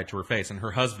bullshit right to her face. And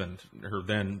her husband, her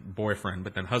then boyfriend,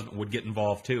 but then husband, would get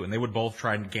involved too. And they would both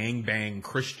try and gangbang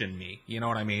Christian me. You know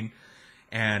what I mean?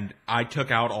 And I took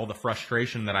out all the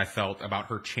frustration that I felt about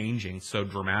her changing so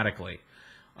dramatically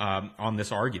on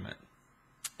this argument.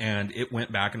 And it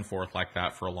went back and forth like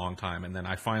that for a long time. And then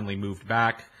I finally moved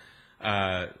back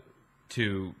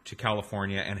to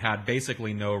California and had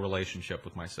basically no relationship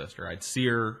with my sister. I'd see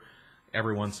her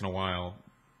every once in a while,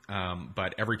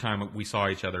 but every time we saw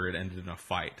each other, it ended in a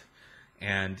fight.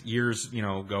 And years,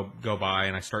 go by,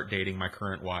 and I start dating my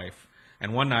current wife.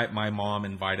 And one night, my mom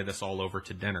invited us all over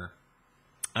to dinner.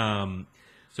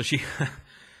 So she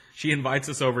invites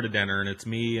us over to dinner, and it's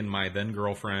me and my then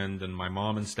girlfriend and my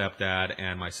mom and stepdad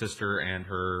and my sister and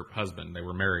her husband. They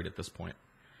were married at this point.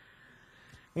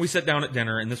 We sat down at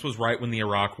dinner, and this was right when the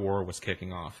Iraq War was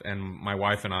kicking off. And my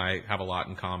wife and I have a lot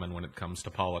in common when it comes to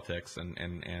politics,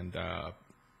 and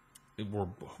we're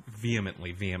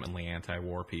vehemently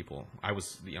anti-war people. I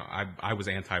was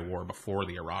anti-war before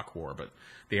the Iraq War, but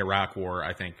the Iraq War,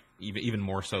 I think, even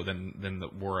more so than the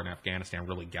war in Afghanistan,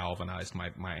 really galvanized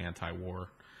my anti-war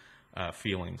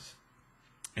feelings.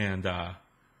 And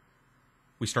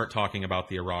we start talking about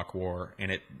the Iraq War,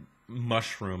 and it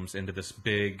mushrooms into this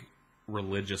big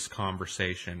religious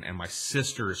conversation, and my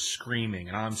sister is screaming,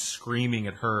 and I'm screaming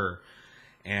at her,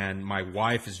 and my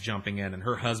wife is jumping in, and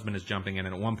her husband is jumping in,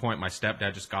 and at one point my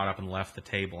stepdad just got up and left the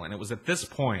table. And it was at this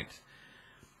point,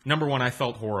 number one, I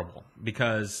felt horrible,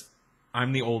 because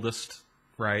I'm the oldest,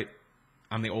 right?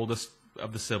 I'm the oldest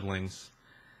of the siblings,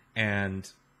 and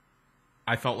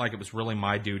I felt like it was really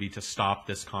my duty to stop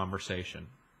this conversation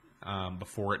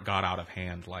before it got out of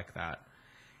hand like that.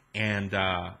 And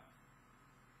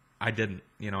I didn't,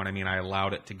 you know what I mean? I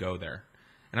allowed it to go there.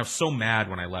 And I was so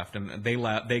mad when I left. And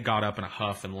they got up in a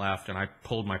huff and left. And I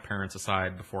pulled my parents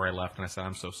aside before I left. And I said,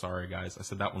 "I'm so sorry, guys." I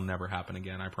said, "That will never happen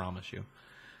again. I promise you."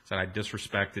 I said, "I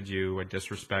disrespected you. I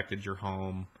disrespected your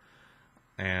home.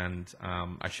 And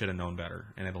I should have known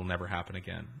better. And it'll never happen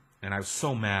again." And I was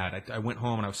so mad. I went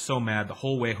home and I was so mad the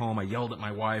whole way home. I yelled at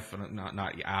my wife, and not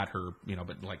at her,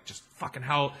 but like, just fucking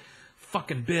how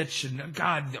fucking bitch, and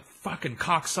God, the fucking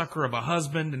cocksucker of a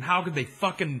husband, and how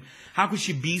could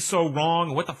she be so wrong,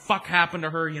 and what the fuck happened to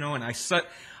her, you know? And I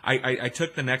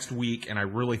took the next week and I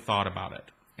really thought about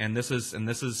it. And this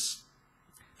is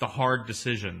the hard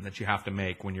decision that you have to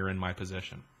make when you're in my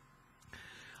position.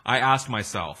 I asked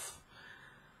myself,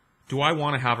 do I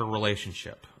want to have a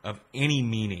relationship of any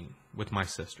meaning with my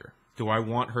sister? Do I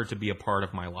want her to be a part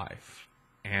of my life?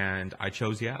 And I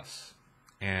chose yes.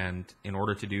 And in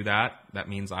order to do that, that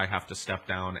means I have to step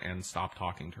down and stop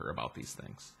talking to her about these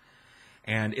things.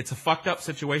 And it's a fucked up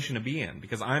situation to be in,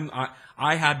 because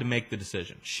I had to make the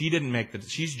decision. She didn't make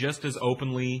she's just as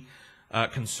openly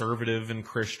conservative and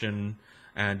Christian,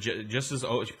 and just as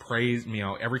she prays, you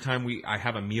know, every time I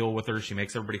have a meal with her, she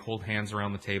makes everybody hold hands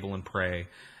around the table and pray,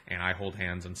 and I hold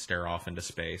hands and stare off into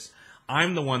space.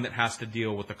 I'm the one that has to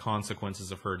deal with the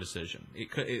consequences of her decision.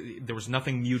 There was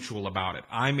nothing mutual about it.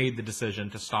 I made the decision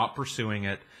to stop pursuing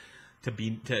it, to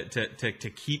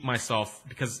keep myself,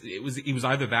 because it was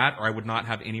either that or I would not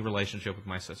have any relationship with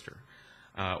my sister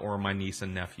or my niece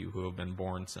and nephew who have been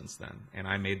born since then. And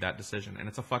I made that decision, and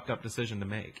it's a fucked up decision to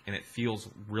make, and it feels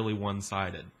really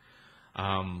one-sided.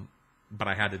 But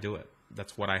I had to do it.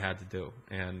 That's what I had to do.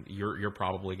 And you're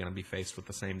probably going to be faced with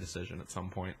the same decision at some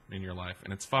point in your life.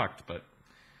 And it's fucked, but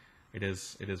it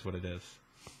is what it is.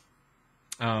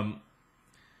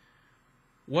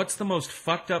 What's the most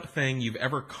fucked up thing you've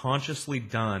ever consciously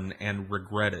done and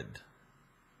regretted?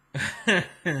 This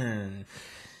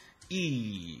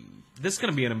is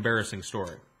going to be an embarrassing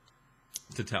story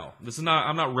to tell.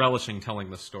 I'm not relishing telling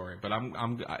this story, but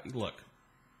look.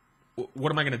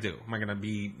 What am I going to do? Am I going to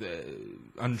be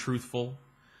untruthful?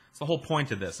 It's the whole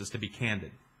point of this, is to be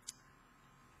candid.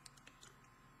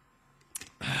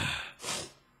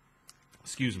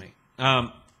 Excuse me.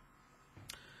 When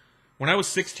I was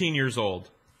 16 years old,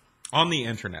 on the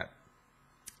internet,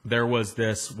 there was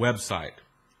this website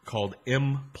called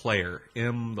MPlayer,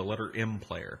 the letter M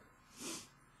Player.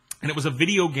 And it was a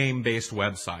video game-based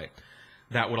website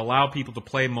that would allow people to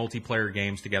play multiplayer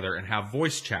games together and have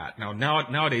voice chat.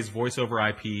 Nowadays, voice over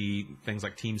IP, things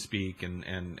like TeamSpeak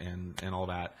and all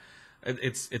that,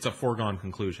 it's a foregone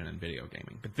conclusion in video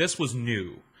gaming. But this was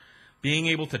new. Being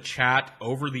able to chat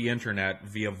over the internet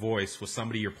via voice with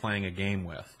somebody you're playing a game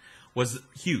with was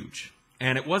huge.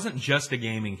 And it wasn't just a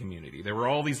gaming community. There were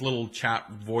all these little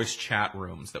voice chat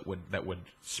rooms that would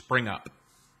spring up.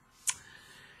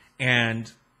 And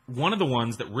one of the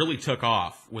ones that really took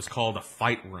off was called a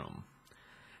fight room.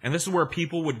 And this is where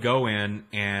people would go in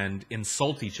and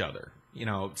insult each other, you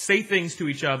know, say things to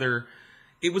each other.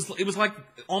 It was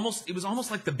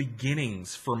almost like the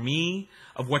beginnings for me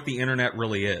of what the internet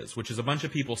really is, which is a bunch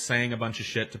of people saying a bunch of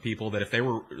shit to people that if they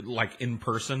were like in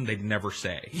person, they'd never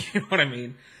say. You know what I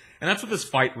mean? And that's what this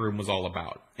fight room was all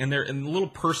about. And little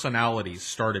personalities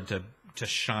started to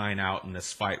shine out in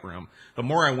this fight room. The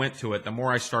more I went to it, the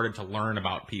more I started to learn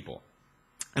about people.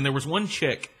 And there was one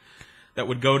chick that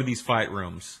would go to these fight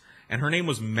rooms, and her name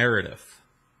was Meredith.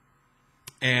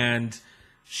 And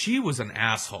she was an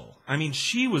asshole. I mean,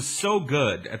 she was so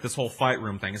good at this whole fight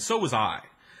room thing, and so was I.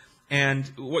 And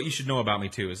what you should know about me,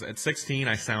 too, is at 16,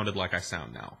 I sounded like I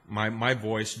sound now. My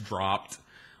voice dropped.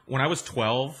 When I was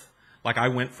 12, like I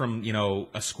went from, you know,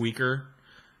 a squeaker,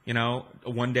 you know,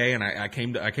 one day, and I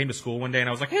came to school one day, and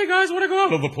I was like, "Hey guys, want to go out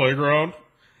to the playground?"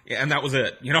 And that was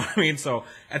it. You know what I mean? So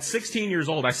at 16 years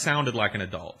old, I sounded like an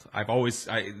adult.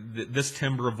 This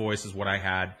timbre of voice is what I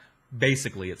had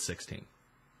basically at 16.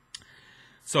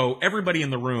 So everybody in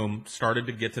the room started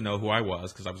to get to know who I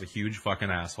was, because I was a huge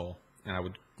fucking asshole, and I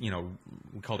would, you know,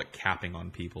 we called it capping on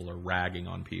people or ragging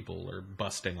on people or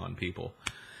busting on people.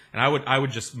 And I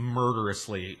would just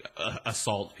murderously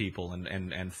assault people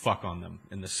and fuck on them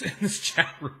in this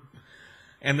chat room.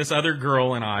 And this other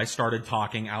girl and I started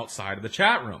talking outside of the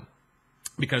chat room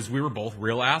because we were both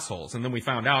real assholes. And then we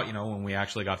found out, you know, when we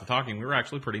actually got to talking, we were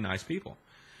actually pretty nice people.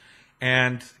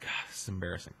 And God, this is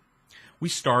embarrassing. We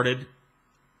started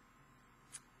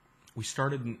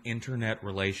an internet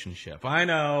relationship. I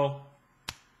know.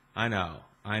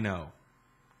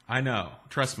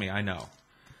 Trust me, I know.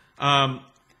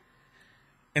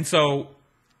 And so,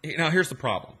 now here's the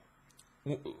problem.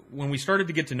 When we started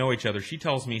to get to know each other, she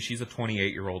tells me she's a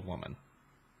 28-year-old woman.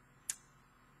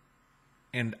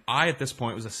 And I, at this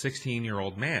point, was a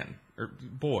 16-year-old man, or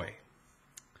boy.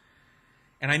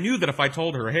 And I knew that if I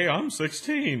told her, "Hey, I'm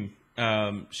 16,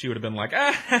 she would have been like,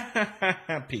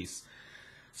 peace.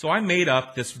 So I made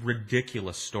up this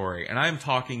ridiculous story, and I'm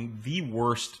talking the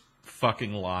worst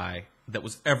fucking lie that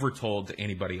was ever told to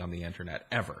anybody on the internet,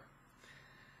 ever.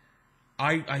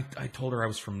 I told her I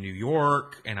was from New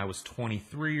York and I was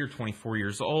 23 or 24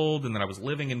 years old and that I was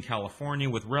living in California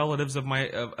with relatives of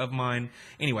mine.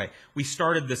 Anyway, we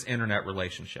started this internet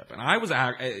relationship, and I was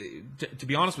to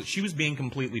be honest with you, she was being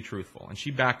completely truthful, and she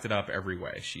backed it up every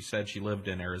way. She said she lived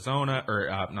in Arizona, or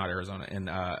not Arizona, in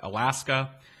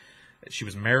Alaska. She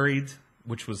was married,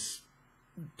 which was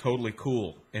totally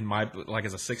cool in my, like,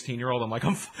 as a 16-year-old. I'm like,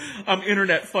 I'm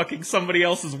internet fucking somebody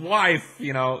else's wife.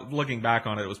 You know, looking back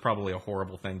on it, it was probably a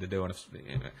horrible thing to do. And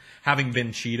having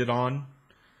been cheated on,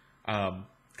 God,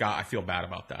 I feel bad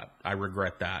about that. I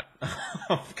regret that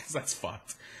because that's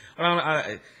fucked.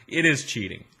 It is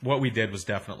cheating. What we did was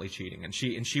definitely cheating. And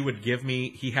she would give me,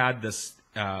 he had this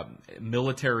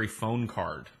military phone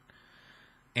card.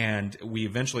 And we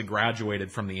eventually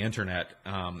graduated from the internet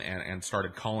and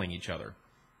started calling each other.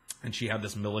 And she had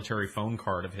this military phone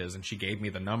card of his, and she gave me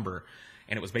the number.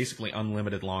 And it was basically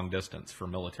unlimited long distance for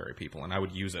military people. And I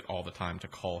would use it all the time to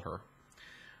call her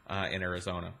in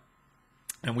Arizona.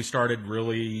 And we started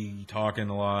really talking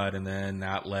a lot, and then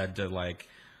that led to, like,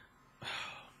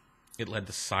 it led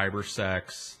to cyber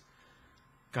sex.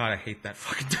 God, I hate that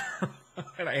fucking term.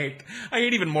 And I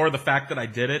hate even more the fact that I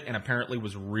did it and apparently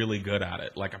was really good at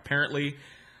it. Like, apparently,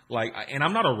 like, and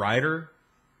I'm not a writer.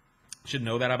 Should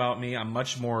know that about me. I'm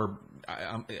much more,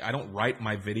 I don't write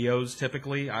my videos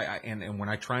typically. And when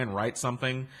I try and write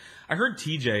something, I heard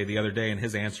TJ the other day in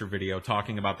his answer video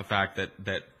talking about the fact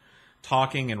that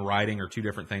talking and writing are two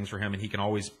different things for him, and he can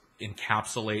always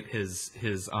encapsulate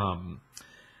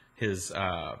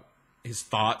his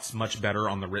thoughts much better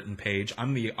on the written page.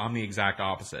 I'm the exact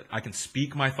opposite. I can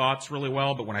speak my thoughts really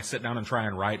well, but when I sit down and try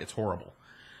and write, it's horrible.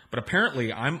 But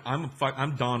apparently, I'm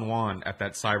Don Juan at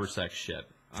that cybersex shit.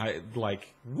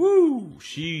 Woo!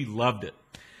 She loved it.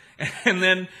 And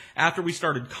then after we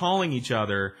started calling each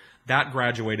other, that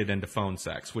graduated into phone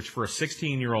sex, which for a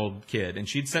 16-year-old kid, and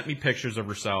she'd sent me pictures of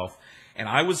herself, and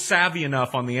I was savvy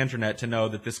enough on the internet to know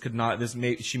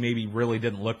that she maybe really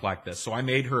didn't look like this. So I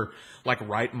made her, like,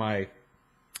 write my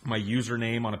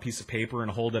username on a piece of paper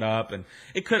and hold it up, and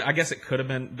I guess it could have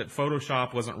been, but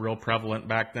Photoshop wasn't real prevalent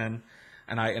back then.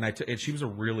 And she was a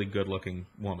really good-looking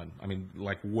woman. I mean,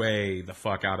 like, way the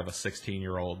fuck out of a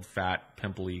 16-year-old fat,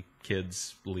 pimply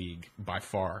kids league by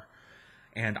far.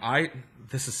 And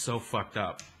this is so fucked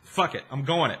up. Fuck it, I'm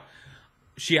going it.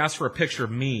 She asked for a picture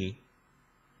of me.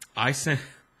 I sent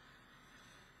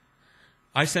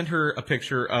her a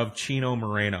picture of Chino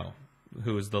Moreno,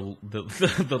 who is the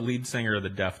lead singer of the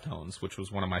Deftones, which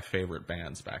was one of my favorite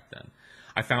bands back then.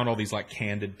 I found all these, like,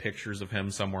 candid pictures of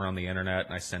him somewhere on the internet,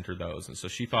 and I sent her those. And so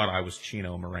she thought I was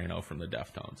Chino Moreno from the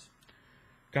Deftones.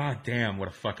 God damn, what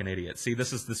a fucking idiot. See,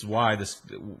 this is why this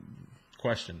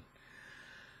question.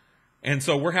 And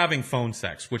so we're having phone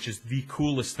sex, which is the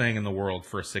coolest thing in the world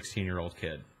for a 16-year-old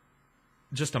kid.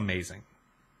 Just amazing.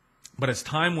 But as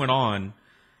time went on,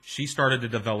 she started to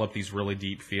develop these really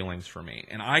deep feelings for me.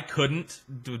 And I couldn't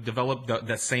develop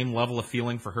that same level of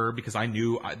feeling for her because I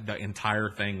knew the entire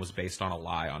thing was based on a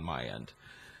lie on my end,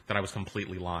 that I was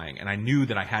completely lying. And I knew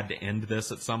that I had to end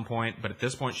this at some point. But at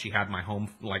this point, she had my home,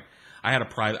 like, I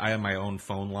had my own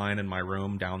phone line in my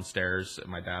room downstairs at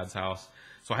my dad's house.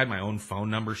 So I had my own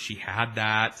phone number. She had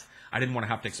that. I didn't want to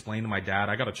have to explain to my dad,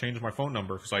 I got to change my phone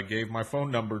number because I gave my phone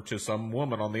number to some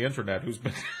woman on the internet who's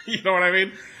been, you know what I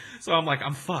mean? So I'm like,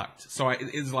 I'm fucked. So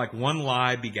it's like one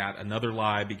lie begat another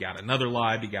lie, begat another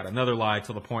lie, begat another lie,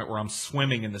 to the point where I'm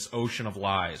swimming in this ocean of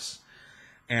lies.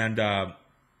 And I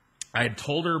had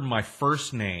told her my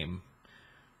first name,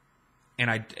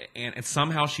 and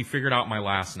somehow she figured out my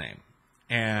last name.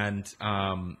 And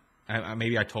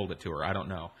maybe I told it to her, I don't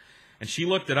know. And she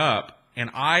looked it up, and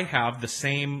I have the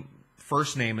same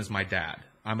first name as my dad.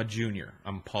 I'm a junior.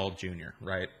 I'm Paul Jr.,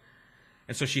 right?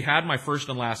 And so she had my first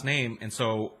and last name, and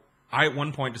so I at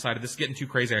one point decided this is getting too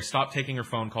crazy. I stopped taking her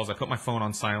phone calls. I put my phone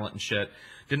on silent and shit.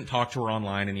 Didn't talk to her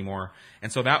online anymore.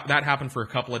 And so that happened for a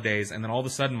couple of days, and then all of a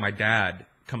sudden my dad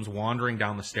comes wandering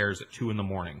down the stairs at 2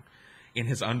 a.m. in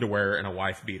his underwear and a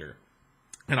wife beater.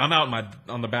 And I'm out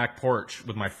on the back porch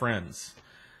with my friends,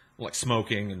 like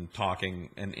smoking and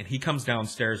talking, and he comes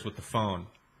downstairs with the phone.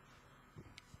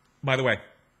 By the way,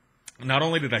 not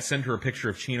only did I send her a picture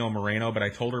of Chino Moreno, but I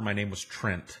told her my name was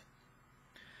Trent,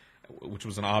 which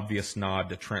was an obvious nod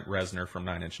to Trent Reznor from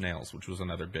Nine Inch Nails, which was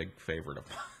another big favorite of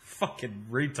fucking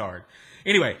retard.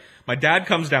 Anyway, my dad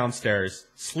comes downstairs,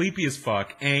 sleepy as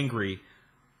fuck, angry,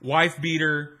 wife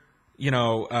beater,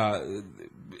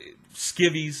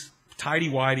 skivvies,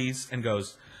 tidy-whities, and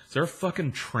goes, "Is there a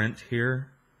fucking Trent here?"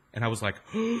 And I was like,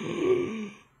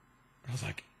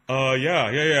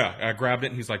 Yeah. I grabbed it,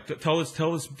 and he's like, tell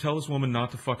this woman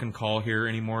not to fucking call here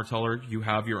anymore. Tell her you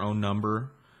have your own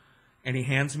number. And he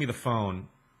hands me the phone,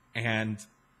 and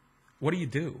what do you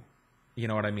do? You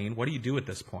know what I mean? What do you do at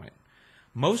this point?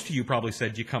 Most of you probably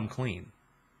said you come clean.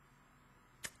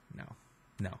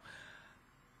 No.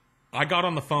 I got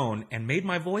on the phone and made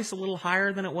my voice a little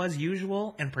higher than it was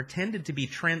usual and pretended to be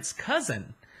Trent's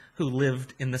cousin who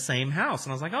lived in the same house.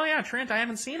 And I was like, oh yeah, Trent, I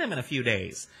haven't seen him in a few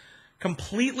days.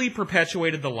 Completely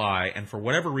perpetuated the lie, and for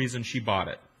whatever reason, she bought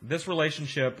it. This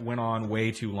relationship went on way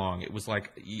too long. It was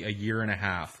like a year and a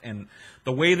half. And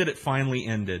the way that it finally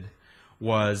ended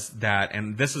was that,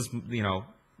 and this is, you know,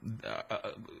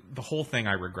 the whole thing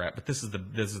I regret, but this is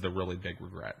the really big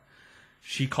regret.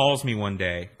 She calls me one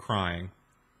day crying,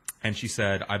 and she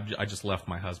said, I just left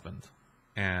my husband.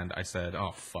 And I said,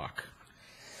 oh, fuck.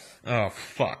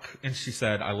 And she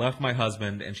said, I left my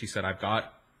husband, and she said, I've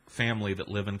got family that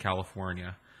live in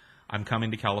California. I'm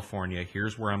coming to California.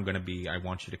 Here's where I'm going to be. I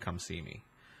want you to come see me.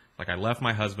 Like, I left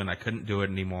my husband. I couldn't do it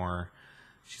anymore.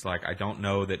 She's like, I don't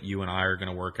know that you and I are going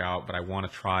to work out, but I want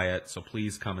to try it. So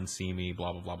please come and see me,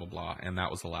 blah, blah, blah, blah, blah. And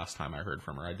that was the last time I heard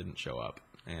from her. I didn't show up.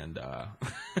 And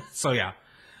so, yeah,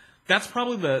 that's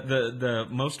probably the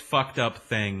most fucked up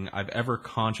thing I've ever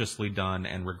consciously done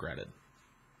and regretted.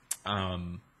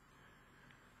 Oh,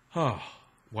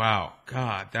 wow.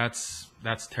 God, that's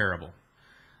terrible.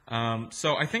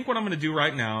 So I think what I'm going to do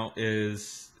right now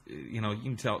is, you know,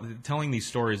 you can telling these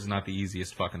stories is not the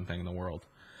easiest fucking thing in the world.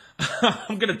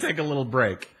 I'm going to take a little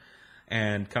break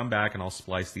and come back, and I'll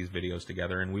splice these videos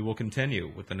together, and we will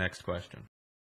continue with the next question.